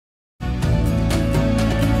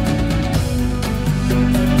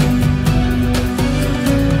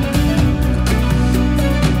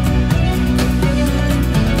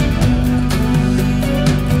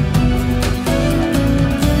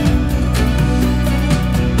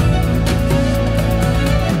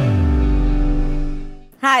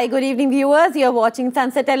Hi, good evening viewers. You're watching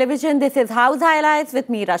Sansad Television. This is House Highlights with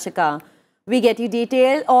me, Rashika. We get you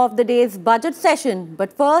detail of the day's budget session.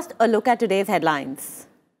 But first, a look at today's headlines.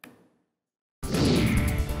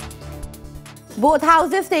 Both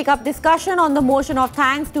houses take up discussion on the motion of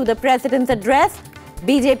thanks to the President's address.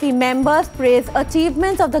 BJP members praise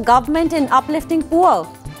achievements of the government in uplifting poor.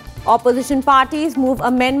 Opposition parties move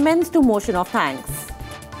amendments to motion of thanks.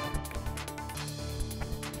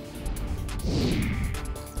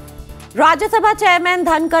 Rajya Sabha Chairman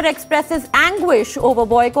Dhankar expresses anguish over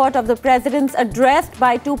boycott of the President's address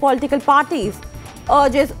by two political parties,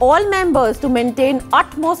 urges all members to maintain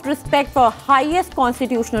utmost respect for highest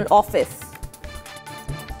constitutional office.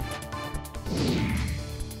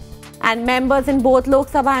 And members in both Lok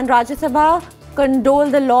Sabha and Rajya Sabha condole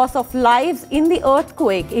the loss of lives in the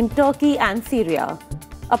earthquake in Turkey and Syria.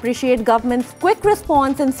 Appreciate government's quick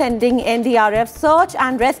response in sending NDRF search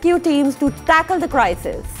and rescue teams to tackle the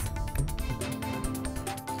crisis.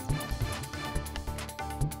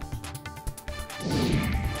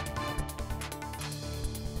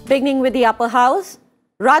 Beginning with the upper house,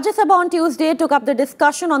 Rajya Sabha on Tuesday took up the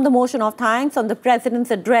discussion on the motion of thanks on the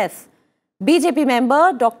President's address. BJP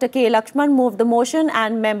member Dr. K. Lakshman moved the motion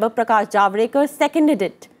and member Prakash Javadekar seconded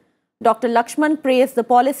it. Dr. Lakshman praised the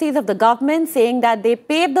policies of the government, saying that they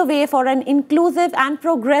paved the way for an inclusive and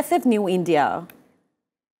progressive new India.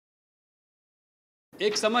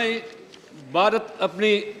 एक समय भारत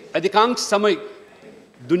अपनी अधिकांश समय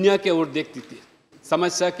दुनिया के ओर देखती थी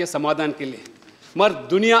समस्या के समाधान के लिए, मगर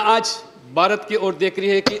दुनिया आज भारत की ओर देख रही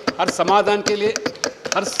है कि हर समाधान के लिए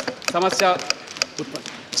हर समस्या उत्पन्न,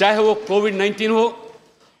 चाहे वो कोविड-19 हो,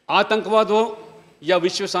 आतंकवाद हो या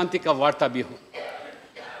विश्व शांति का वार्ता भी हो।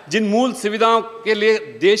 जिन मूल सुविधाओं के लिए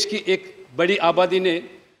देश की एक बड़ी आबादी ने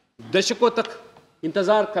दशकों तक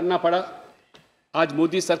इंतजार करना पड़ा, आज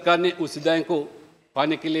मोदी सरकार ने उस सुविधाओं को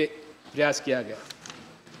पाने के लिए प्रयास किया गया।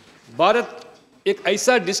 भारत एक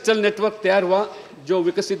ऐसा डिजिटल नेटवर्क तैयार हुआ जो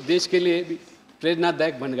विकसित देश के लिए भी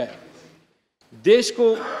प्रेरणादायक बन गया। देश को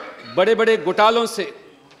बड़े बड़े घोटालों से,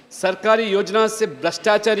 सरकारी योजना से,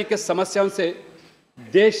 भ्रष्टाचारी के समस्याओं से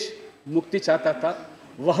देश मुक्ति चाहता था,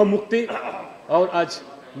 वह मुक्ति और आज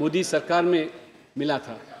मोदी सरकार में मिला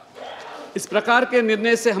था। इस प्रकार के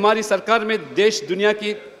निर्णय से हमारी सरकार में देश दुनिया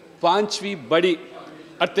की 5वीं बड़ी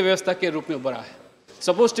अर्थव्यवस्था के रूप में उभरा है।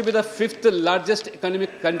 Supposed to be the 5th largest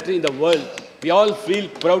economic country in the world, we all feel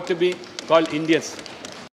proud to be called Indians.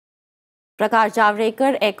 Prakash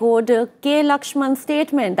Javadekar echoed K. Lakshman's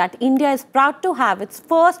statement that India is proud to have its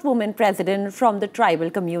first woman president from the tribal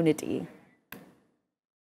community.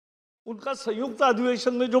 उनका संयुक्त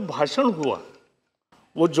अधिवेशन में जो भाषण हुआ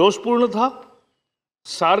वो जोशपूर्ण था,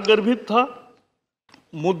 सारगर्भित था,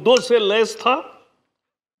 मुद्दों से लैस था,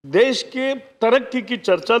 देश के तरक्की की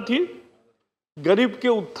चर्चा थी, गरीब के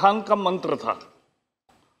उत्थान का मंत्र था।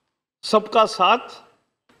 सबका साथ,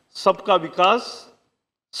 सबका विकास,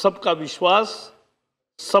 सबका विश्वास,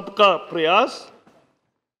 सबका प्रयास,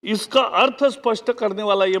 इसका अर्थ स्पष्ट करने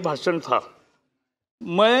वाला ये भाषण था।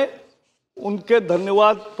 मैं उनके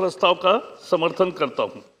धन्यवाद प्रस्ताव का समर्थन करता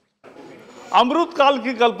हूं। अमृत काल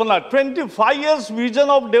की कल्पना, 25 years vision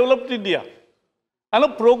of developed India and a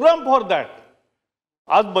program for that.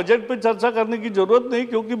 आज बजट पे चर्चा करने की जरूरत नहीं,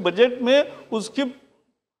 क्योंकि बजट में उसकी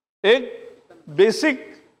एक बेसिक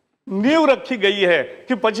नींव रखी गई है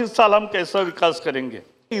कि 25 साल हम कैसा विकास करेंगे।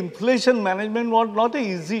 Inflation management was not an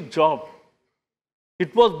easy job.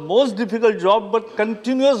 It was most difficult job, but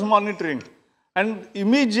continuous monitoring and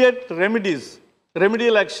immediate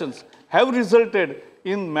remedial actions have resulted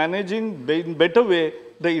in managing in better way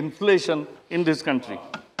the inflation in this country.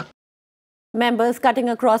 Members cutting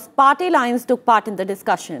across party lines took part in the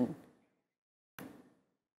discussion.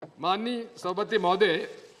 माननीय सभापति महोदय,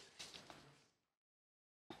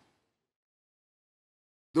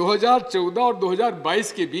 2014 और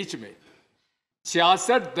 2022 के बीच में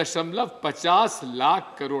 66.50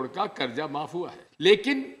 लाख करोड़ का कर्जा माफ हुआ है,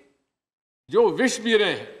 लेकिन जो विश्व भी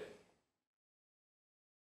रहे हैं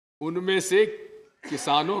उनमें से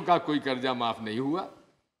किसानों का कोई कर्जा माफ नहीं हुआ,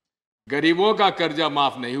 गरीबों का कर्जा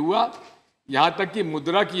माफ नहीं हुआ, यहां तक कि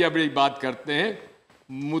मुद्रा की अब बात करते हैं,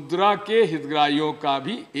 मुद्रा के हितग्राहियों का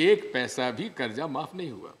भी एक पैसा भी कर्जा माफ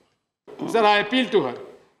नहीं हुआ। Sir, I appeal to her,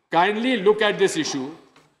 kindly look at this issue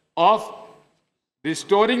of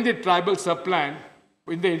restoring the tribal subplan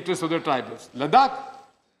in the interest of the tribals. Ladakh,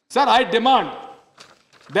 sir, I demand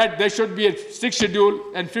that there should be a 6th schedule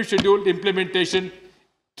and 5th schedule implementation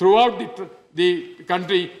throughout the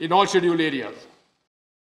country in all scheduled areas.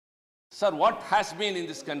 Sir, what has been in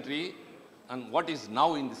this country and what is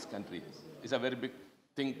now in this country is a very big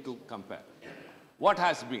thing to compare. What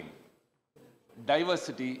has been?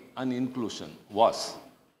 diversity and inclusion was.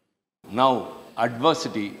 Now,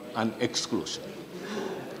 adversity and exclusion.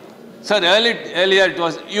 Sir, earlier it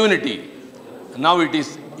was unity. Now it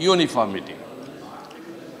is uniformity.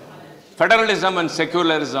 Federalism and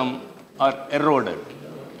secularism are eroded.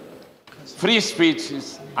 Free speech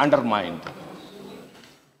is undermined.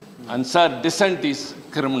 And sir, dissent is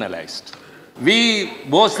criminalized. We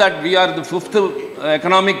boast that we are the fifth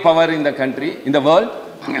economic power in the country, in the world.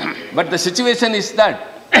 But the situation is that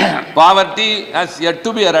poverty has yet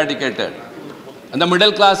to be eradicated. And the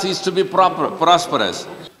middle class is to be prosperous.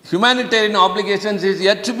 Humanitarian obligations is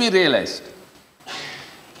yet to be realized.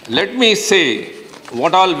 Let me say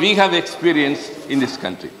what all we have experienced in this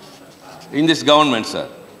country, in this government, sir.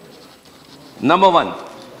 Number one,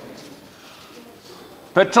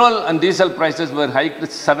 petrol and diesel prices were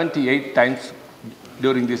hiked 78 times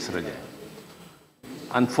during this Rajya,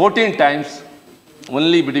 and 14 times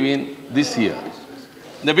only between this year.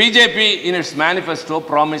 The BJP in its manifesto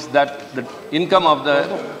promised that the income of the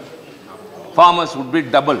farmers would be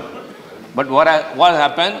double. But what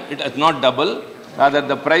happened? It has not doubled. Rather,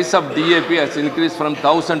 the price of DAP has increased from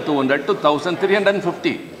 1,200 to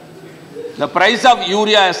 1,350. The price of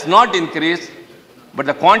urea has not increased, but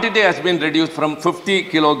the quantity has been reduced from 50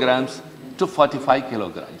 kilograms to 45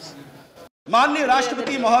 kilograms. माननीय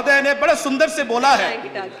राष्ट्रपति महोदय ने बड़े सुंदर से बोला है,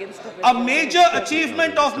 A major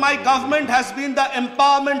achievement of my government has been the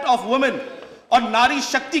empowerment of women, और नारी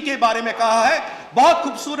शक्ति के बारे में कहा है. बहुत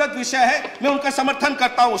खूबसूरत विषय है, मैं उनका समर्थन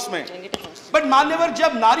करता हूं उसमें. बट मान्यवर,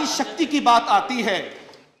 जब नारी शक्ति की बात आती है,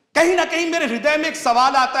 कहीं ना कहीं मेरे हृदय में एक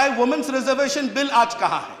सवाल आता है, वुमेन्स रिजर्वेशन बिल आज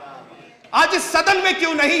कहां है? आज इस सदन में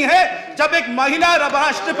क्यों नहीं है? जब एक महिला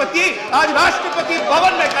राष्ट्रपति आज राष्ट्रपति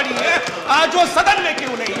भवन में खड़ी है, आज वो सदन में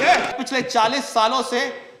क्यों नहीं है? पिछले 40 सालों से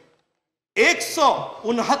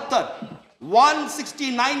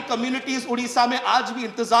 169 कम्युनिटीज उड़ीसा में आज भी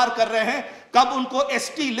इंतजार कर रहे हैं कब उनको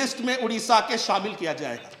एसटी लिस्ट में उड़ीसा के शामिल किया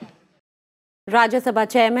जाएगा. Rajya Sabha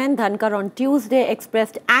Chairman Dhankar on Tuesday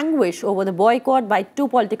expressed anguish over the boycott by two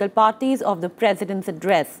political parties of the President's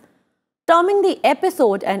address. Terming the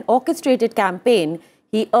episode an orchestrated campaign,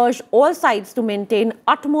 he urged all sides to maintain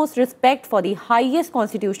utmost respect for the highest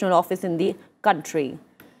constitutional office in the country.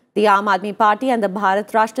 The Aam Aadmi Party and the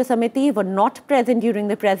Bharat Rashtra Samiti were not present during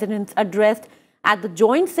the President's address at the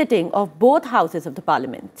joint sitting of both houses of the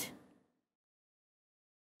Parliament.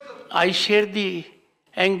 I share the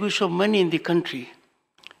anguish of many in the country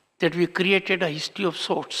that we created a history of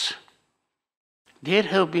sorts. There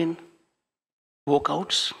have been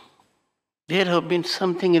walkouts. There have been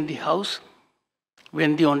something in the House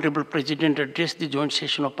when the Honorable President addressed the joint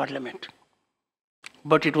session of Parliament.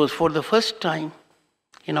 But it was for the first time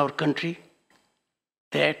in our country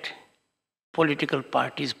that political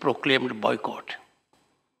parties proclaimed boycott.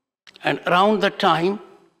 And around the time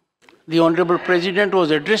the Honorable President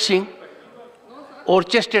was addressing,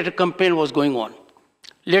 orchestrated campaign was going on.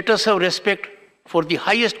 Let us have respect for the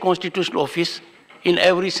highest constitutional office in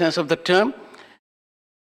every sense of the term.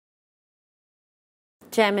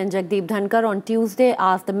 Chairman Jagdeep Dhankar on Tuesday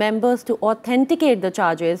asked the members to authenticate the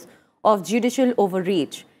charges of judicial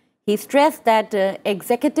overreach. He stressed that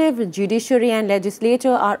executive, judiciary and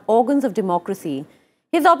legislature are organs of democracy.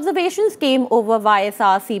 His observations came over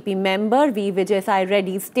YSR-CP member V. Vijay Sai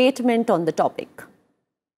Reddy's statement on the topic.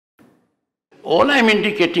 All I'm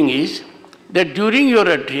indicating is that during your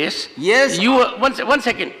address, yes, you one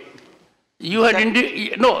second. You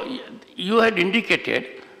had indicated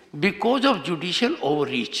because of judicial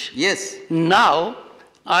overreach. Yes. Now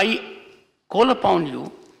I call upon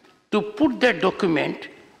you to put that document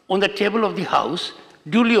on the table of the House,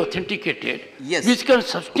 duly authenticated, yes, which can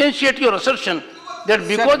substantiate your assertion that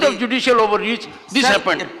because of judicial overreach, this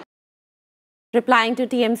happened. Replying to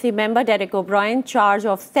TMC member Derek O'Brien's charge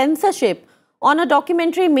of censorship on a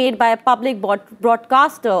documentary made by a public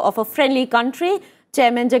broadcaster of a friendly country,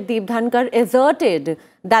 Chairman Jagdeep Dhankar asserted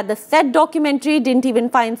that the said documentary didn't even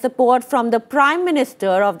find support from the Prime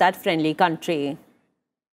Minister of that friendly country.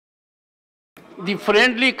 The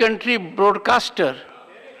friendly country broadcaster,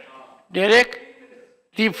 Derek,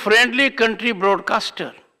 the friendly country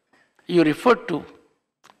broadcaster you referred to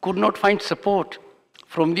could not find support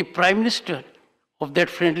from the Prime Minister of that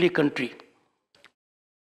friendly country.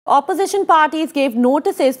 Opposition parties gave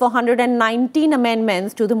notices for 119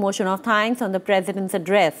 amendments to the motion of thanks on the President's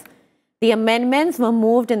address. The amendments were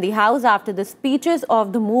moved in the House after the speeches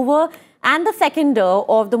of the mover and the seconder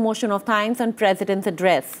of the motion of thanks on President's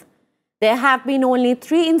address. There have been only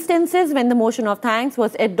 3 instances when the motion of thanks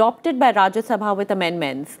was adopted by Rajya Sabha with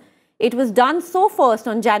amendments. It was done so first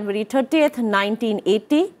on January 30th,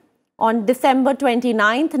 1980, On December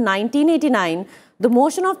 29, 1989, the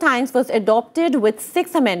motion of thanks was adopted with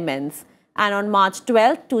 6 amendments, and on March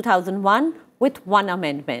 12, 2001, with 1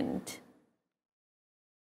 amendment.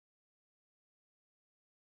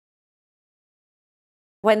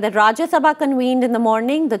 When the Rajya Sabha convened in the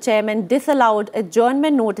morning, the chairman disallowed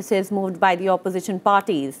adjournment notices moved by the opposition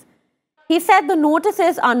parties. He said the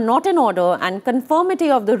notices are not in order and conformity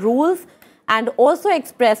of the rules, and also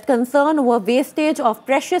expressed concern over wastage of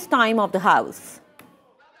precious time of the House.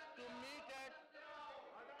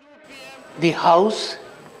 The House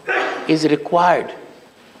is required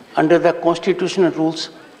under the constitutional rules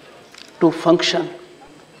to function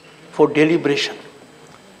for deliberation.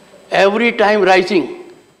 Every time rising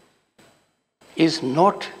is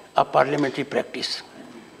not a parliamentary practice.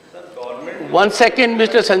 1 second,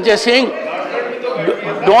 Mr. Sanjay Singh.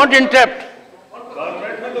 Don't interrupt.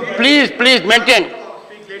 Please maintain.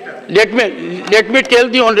 Let me tell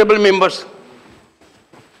the honorable members.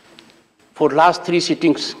 For last 3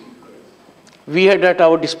 sittings, we had at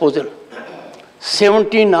our disposal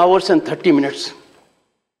 17 hours and 30 minutes.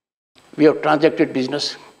 We have transacted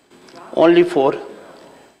business only for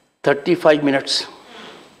 35 minutes,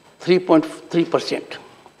 3.3%.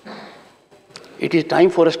 It is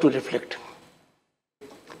time for us to reflect.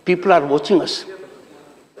 People are watching us,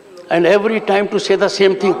 and every time to say the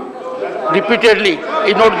same thing repeatedly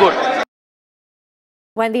is not good.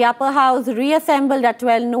 When the upper house reassembled at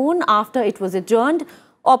 12 noon after it was adjourned,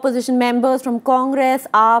 opposition members from Congress,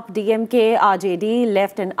 AAP, DMK, RJD,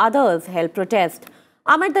 Left and others held protest.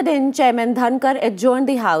 Amid the din, Chairman Dhankar adjourned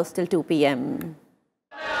the House till 2 p.m.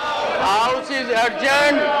 House is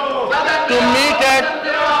adjourned to meet at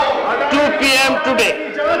 2 p.m. today.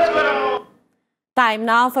 Time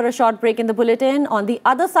now for a short break in the bulletin. On the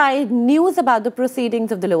other side, news about the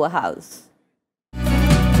proceedings of the lower house.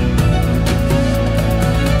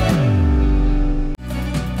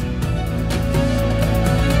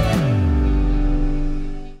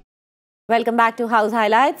 Welcome back to House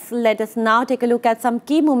Highlights. Let us now take a look at some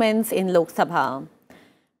key moments in Lok Sabha.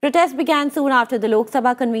 Protests began soon after the Lok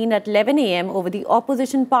Sabha convened at 11 a.m. over the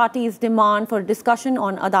opposition party's demand for discussion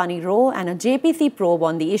on Adani Row and a JPC probe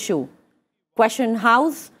on the issue. Question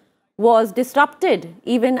House was disrupted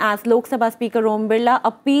even as Lok Sabha Speaker Om Birla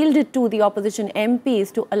appealed to the opposition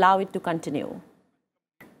MPs to allow it to continue.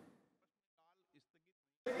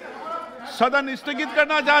 सदन स्थगित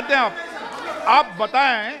करना चाहते हैं आप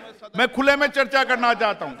बताएं, मैं खुले में चर्चा करना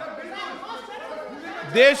चाहता हूं।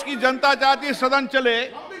 देश की जनता चाहती है सदन चले,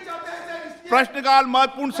 प्रश्नकाल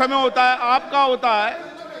महत्वपूर्ण समय होता है, आपका होता है,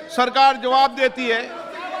 सरकार जवाब देती है,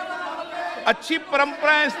 अच्छी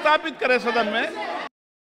परंपराएं स्थापित करें सदन में।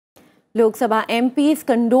 Lok Sabha MPs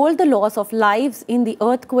condoled the loss of lives in the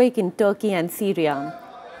earthquake in Turkey and Syria.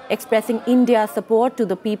 Expressing India's support to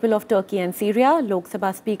the people of Turkey and Syria, Lok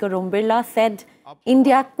Sabha Speaker Om Birla said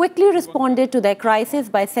India quickly responded to their crisis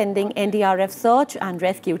by sending NDRF search and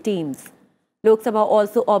rescue teams. Lok Sabha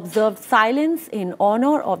also observed silence in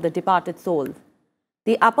honor of the departed soul.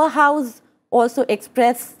 The upper house also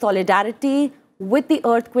expressed solidarity with the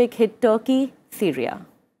earthquake-hit Turkey, Syria.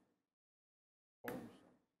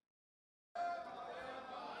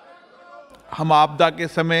 हम आपदा के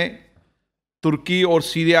समय तुर्की और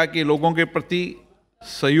Syria के लोगों के प्रति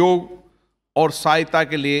सहयोग और सहायता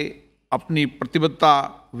के लिए अपनी प्रतिबद्धता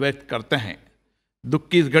व्यक्त करते हैं। दुख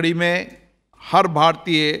की इस घड़ी में हर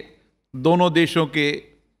भारतीय दोनों देशों के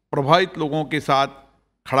प्रभावित लोगों के साथ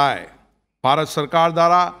खड़ा है। भारत सरकार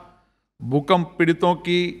द्वारा भूकंप पीड़ितों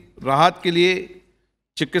की राहत के लिए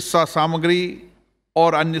चिकित्सा सामग्री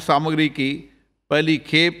और अन्य सामग्री की पहली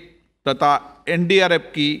खेप तथा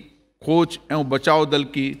एनडीआरएफ की खोज एवं बचाव दल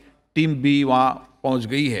की टीम भी वहां पहुंच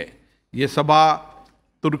गई है। ये सभा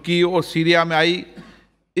तुर्की और सीरिया में आई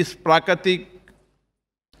इस प्राकृतिक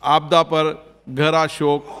आपदा पर गहरा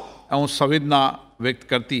शोक एवं संवेदना व्यक्त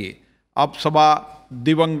करती है। अब सभा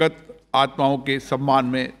दिवंगत आत्माओं के सम्मान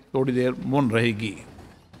में थोड़ी देर मौन रहेगी।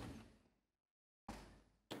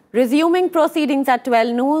 Resuming proceedings at 12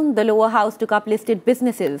 noon, the lower house took up listed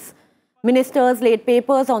businesses. Ministers laid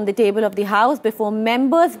papers on the table of the House before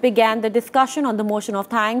members began the discussion on the motion of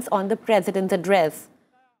thanks on the President's address.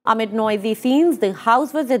 Amid noisy scenes, the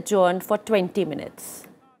House was adjourned for 20 minutes.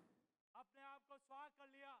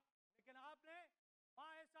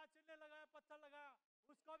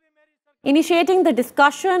 Initiating the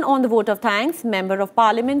discussion on the vote of thanks, Member of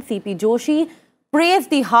Parliament C.P. Joshi praised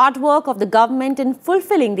the hard work of the government in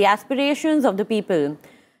fulfilling the aspirations of the people.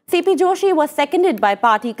 C.P. Joshi was seconded by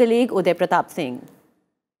party colleague Uday Pratap Singh.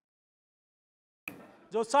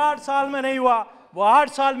 जो 60 साल में नहीं हुआ वो 8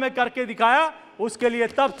 साल में करके दिखाया, उसके लिए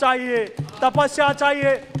तप चाहिए, तपस्या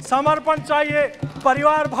चाहिए, समर्पण चाहिए,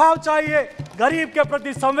 परिवार भाव चाहिए, गरीब के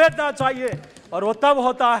प्रति संवेदना चाहिए। और वो तब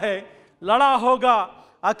होता है, लड़ा होगा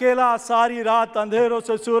अकेला सारी रात अंधेरों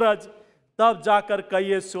से सूरज, तब जाकर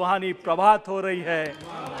कई सुहानी प्रभात हो रही है।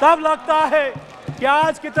 तब लगता है कि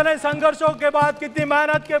आज कितने संघर्षों के बाद, कितनी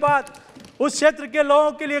मेहनत के बाद उस क्षेत्र के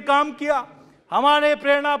लोगों के लिए काम किया। हमारे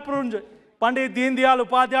प्रेरणा पुंज पंडित दीनदयाल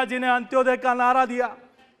उपाध्याय जी ने अंत्योदय का नारा दिया।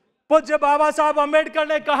 पूज्य बाबा साहब अम्बेडकर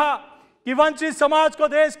ने कहा कि वंचित समाज को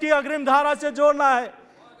देश की अग्रिम धारा से जोड़ना है।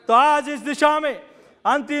 तो आज इस दिशा में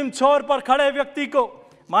अंतिम छोर पर खड़े व्यक्ति को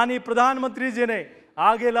माननीय प्रधानमंत्री जी ने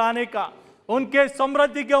आगे लाने का, उनके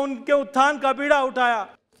समृद्धि के, उनके उत्थान का बीड़ा उठाया।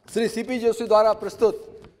 श्री सीपी जोशी द्वारा प्रस्तुत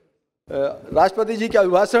राष्ट्रपति जी के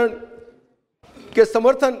अभिभाषण के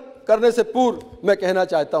समर्थन करने से पूर्व मैं कहना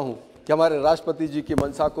चाहता हूं कि हमारे राष्ट्रपति जी की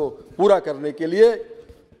मंशा को पूरा करने के लिए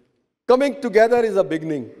coming together is a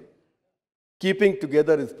beginning, keeping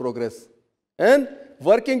together is progress and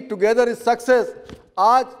working together is success.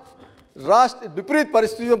 आज राष्ट्र विपरीत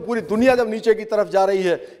परिस्थितियों में पूरी दुनिया जब नीचे की तरफ जा रही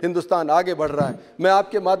है, हिंदुस्तान आगे बढ़ रहा है। मैं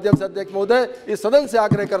आपके माध्यम से अध्यक्ष महोदय इस सदन से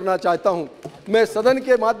आग्रह करना चाहता हूं, मैं सदन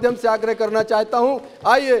के माध्यम से आग्रह करना चाहता हूं,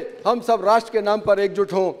 आइए हम सब राष्ट्र के नाम पर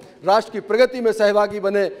एकजुट हों, राष्ट्र की प्रगति में सहभागी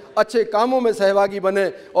बने, अच्छे कामों में सहभागी बने।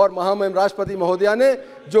 और महामहिम राष्ट्रपति महोदया ने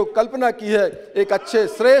जो कल्पना की है, एक अच्छे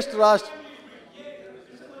श्रेष्ठ राष्ट्र,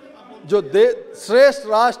 जो श्रेष्ठ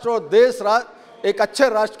राष्ट्र और देश एक अच्छे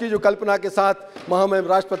राष्ट्र की जो कल्पना के साथ महामहिम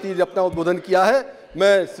राष्ट्रपति ने अपना उद्बोधन किया है,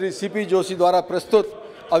 मैं श्री सीपी जोशी द्वारा प्रस्तुत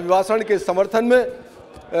अभिभाषण के समर्थन में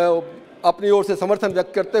अपनी ओर से समर्थन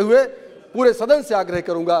व्यक्त करते हुए पूरे सदन से आग्रह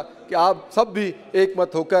करूंगा कि आप सब भी एक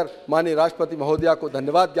मत होकर माननीय राष्ट्रपति महोदया को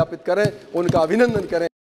धन्यवाद ज्ञापित करें, उनका अभिनंदन करें।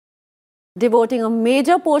 Devoting a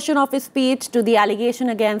major portion of his speech to the allegation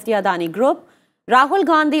against the Adani Group, Rahul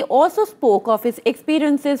Gandhi also spoke of his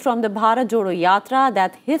experiences from the Bharat Jodo Yatra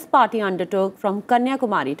that his party undertook from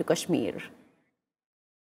Kanyakumari to Kashmir.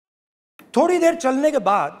 थोड़ी देर चलने के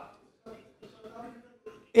बाद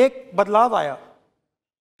एक बदलाव आया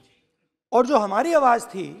और जो हमारी आवाज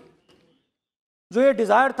थी, जो ये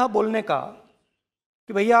डिजायर था बोलने का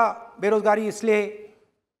कि भैया बेरोजगारी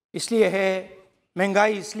इसलिए है,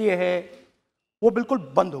 महंगाई इसलिए है, वो बिल्कुल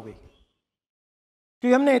बंद हो गई।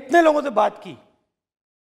 क्योंकि हमने इतने लोगों से बात की,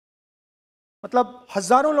 मतलब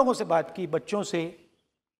हजारों लोगों से बात की, बच्चों से,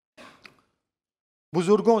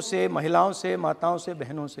 बुजुर्गों से, महिलाओं से, माताओं से,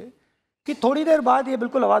 बहनों से, कि थोड़ी देर बाद ये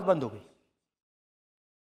बिल्कुल आवाज बंद हो गई।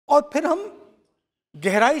 और फिर हम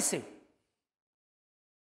गहराई से,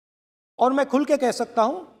 और मैं खुल के कह सकता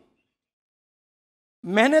हूं,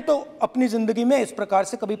 मैंने तो अपनी जिंदगी में इस प्रकार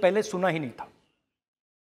से कभी पहले सुना ही नहीं था।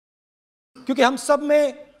 क्योंकि हम सब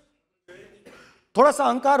में थोड़ा सा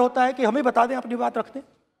अहंकार होता है कि हम ही बता दें, अपनी बात रख दें।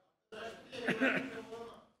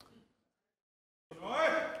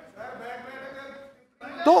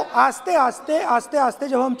 तो आस्ते आस्ते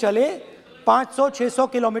जब हम चले 500-600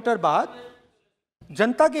 किलोमीटर बाद,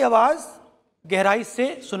 जनता की आवाज गहराई से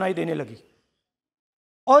सुनाई देने लगी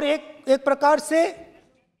और एक प्रकार से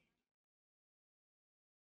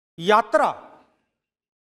यात्रा,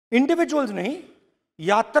 इंडिविजुअल्स नहीं,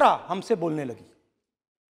 यात्रा हमसे बोलने लगी।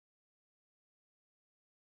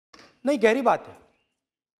 नहीं, गहरी बात है,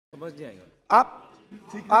 समझ नहीं आएगा।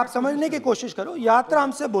 आप समझने की कोशिश करो। यात्रा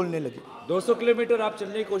हमसे बोलने लगी। 200 किलोमीटर आप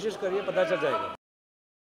चलने की कोशिश करिए, पता चल जाएगा।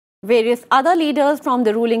 Various other leaders from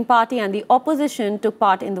the ruling party and the opposition took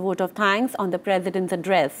part in the vote of thanks on the president's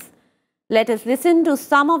address. Let us listen to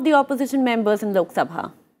some of the opposition members in Lok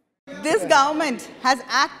Sabha. This government has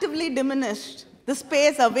actively diminished the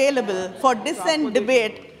space available for dissent,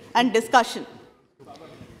 debate and discussion.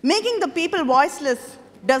 Making the people voiceless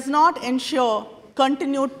does not ensure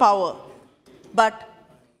continued power, but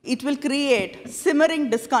it will create simmering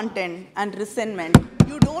discontent and resentment.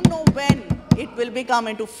 You don't know when it will become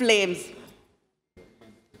into flames.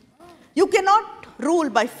 You cannot rule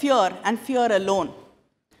by fear and fear alone.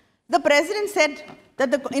 The president said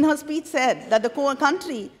that in her speech said that the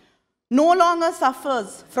country no longer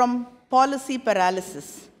suffers from policy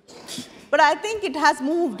paralysis. But I think it has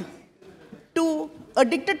moved to a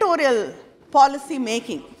dictatorial policy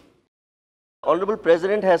making. Honorable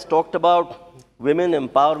President has talked about women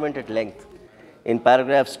empowerment at length in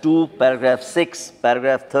paragraphs 2, paragraph 6,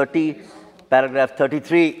 paragraph 30, paragraph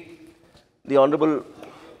 33. The Honorable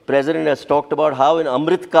President has talked about how in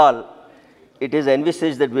Amrit Kal it is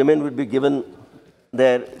envisaged that women would be given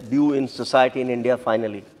their due in society in India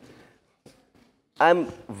finally. I am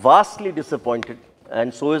vastly disappointed,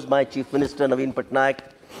 and so is my Chief Minister Naveen Patnaik,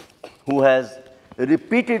 who has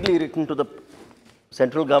repeatedly written to the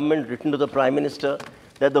central government, written to the Prime Minister,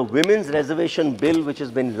 that the women's reservation bill, which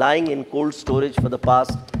has been lying in cold storage for the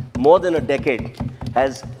past more than a decade,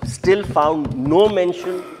 has still found no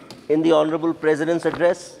mention in the Honorable President's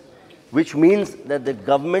address, which means that the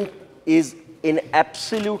government is in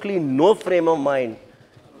absolutely no frame of mind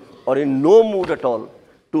or in no mood at all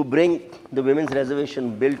to bring the women's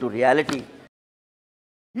reservation bill to reality.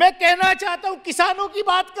 मैं कहना चाहता हूं, किसानों की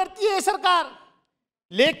बात करती है सरकार,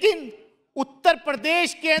 लेकिन उत्तर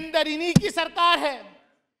प्रदेश के अंदर इन्हीं की सरकार है।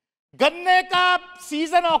 गन्ने का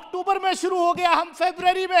सीजन अक्टूबर में शुरू हो गया, हम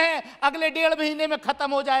फरवरी में हैं, अगले 1.5 महीने में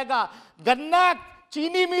खत्म हो जाएगा। गन्ना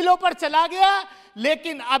चीनी मिलों पर चला गया,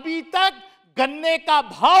 लेकिन अभी तक गन्ने का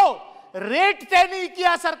भाव रेट तय नहीं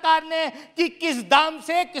किया सरकार ने कि किस दाम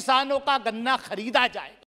से किसानों का गन्ना खरीदा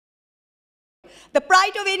जाए। The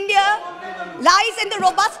pride of India lies in the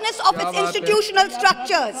robustness of its institutional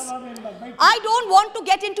structures. I don't want to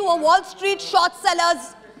get into a Wall Street short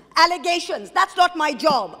sellers allegations. That's not my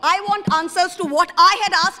job. I want answers to what I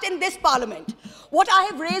had asked in this parliament, what I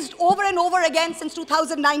have raised over and over again since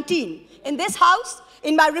 2019 in this house,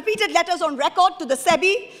 in my repeated letters on record to the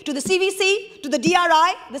SEBI, to the CVC, to the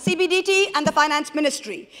DRI, the CBDT and the Finance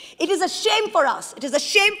Ministry. It is a shame for us, it is a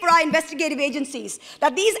shame for our investigative agencies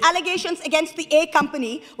that these allegations against the A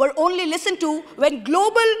company were only listened to when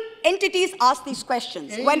global entities asked these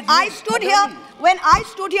questions. When I stood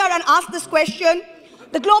here and asked this question,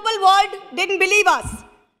 the global world didn't believe us.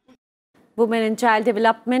 Women and Child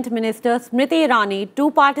Development Minister Smriti Irani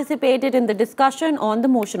too participated in the discussion on the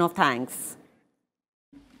motion of thanks.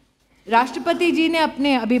 राष्ट्रपति जी ने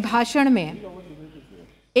अपने अभिभाषण में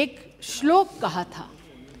एक श्लोक कहा था,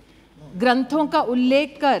 ग्रंथों का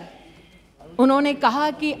उल्लेख कर उन्होंने कहा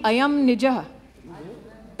कि अयम निजः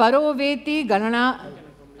परो वेति गणना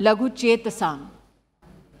लघु चेतसाम,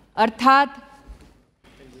 अर्थात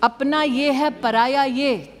अपना ये है पराया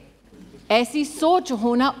ये, ऐसी सोच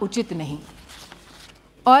होना उचित नहीं।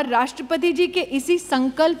 और राष्ट्रपति जी के इसी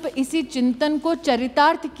संकल्प, इसी चिंतन को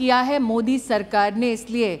चरितार्थ किया है मोदी सरकार ने।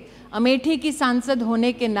 इसलिए अमेठी की सांसद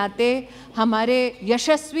होने के नाते हमारे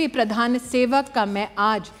यशस्वी प्रधान सेवक का मैं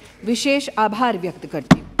आज विशेष आभार व्यक्त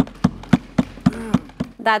करती हूँ।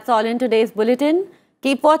 That's all in today's bulletin.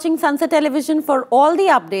 Keep watching Sansad Television for all the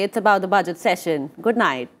updates about the budget session. Good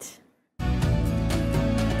night.